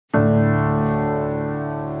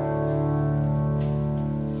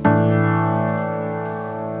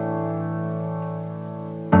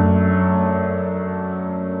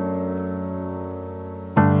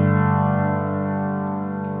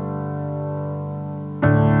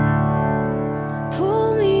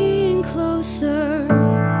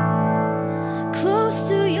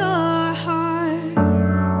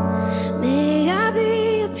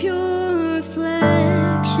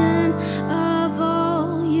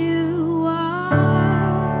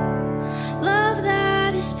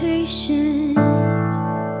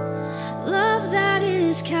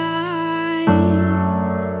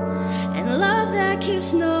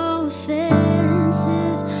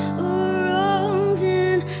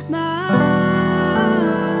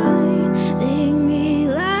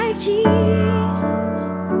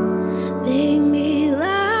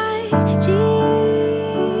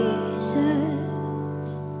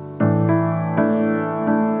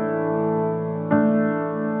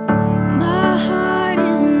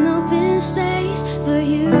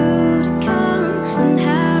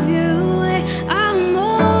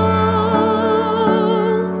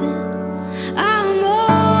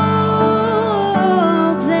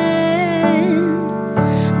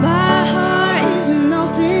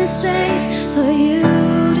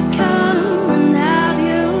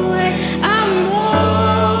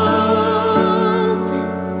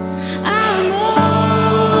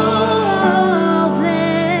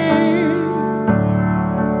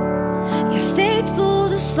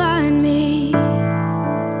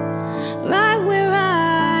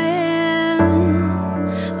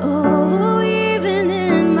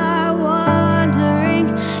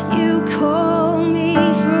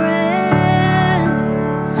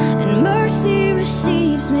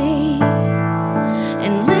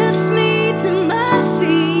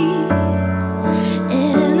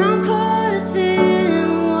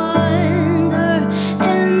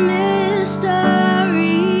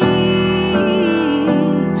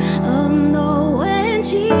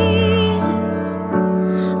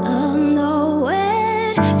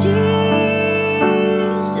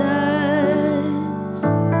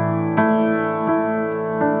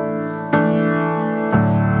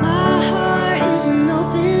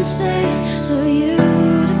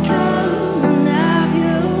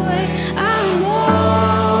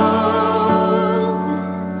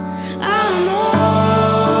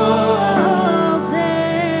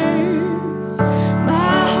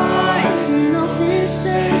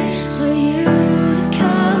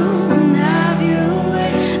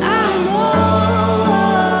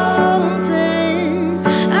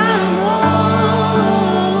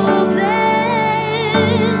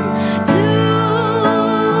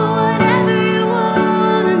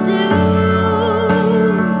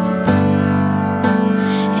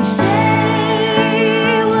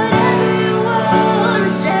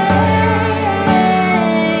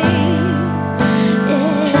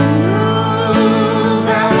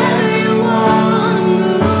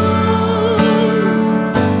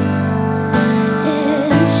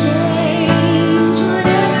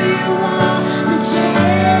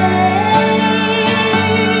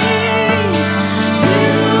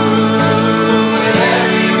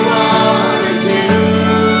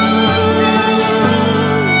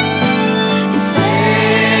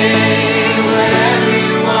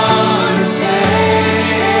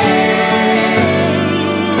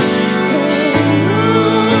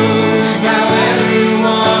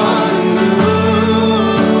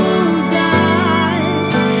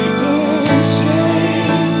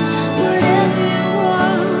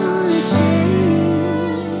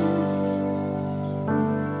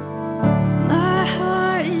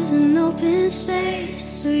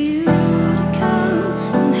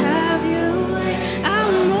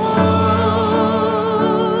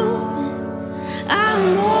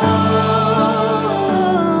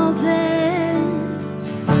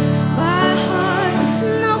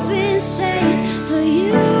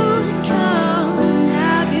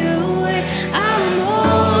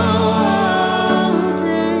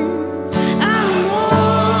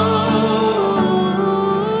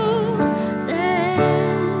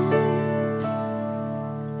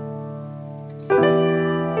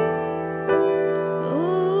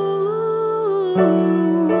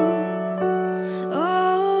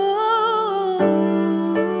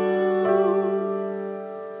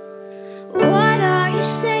What are you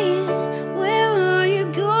saying? Where are you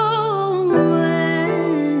going?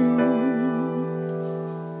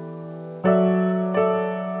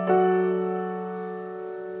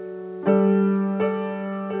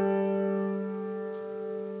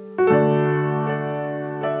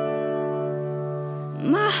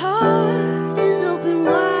 My heart is open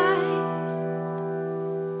wide,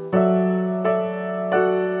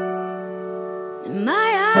 and my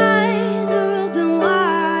eyes are open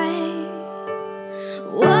wide.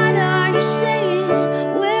 What are you saying?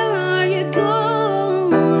 Where are you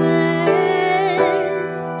going?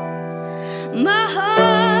 My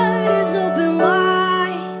heart is open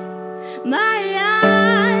wide, my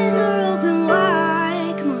eyes are open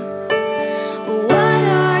wide. Come on. What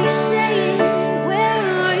are you saying? Where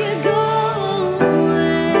are you going?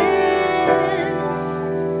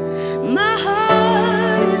 My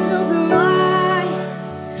heart is open wide,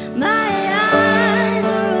 my eyes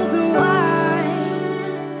are open wide.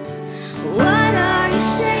 What are you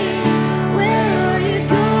saying? Where are you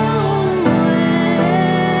going?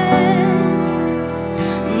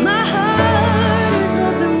 My heart is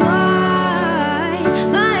open wide,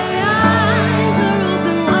 my eyes are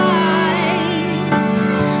open wide.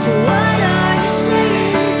 What are you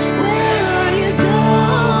saying? Where are you going?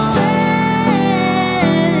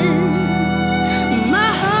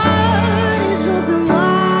 My heart is open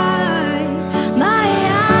wide, my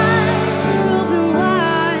eyes are open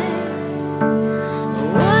wide.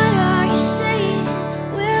 What are you saying?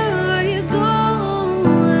 Where are you going?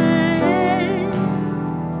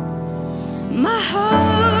 My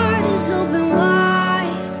heart is open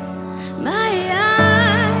wide, my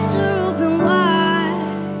eyes are open wide.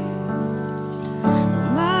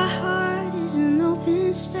 My heart is an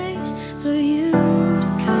open space for you to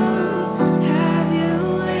come, have your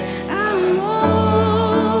way. I'm open.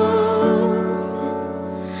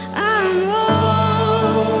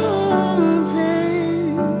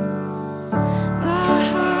 My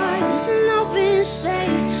heart is an open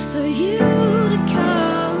space for you.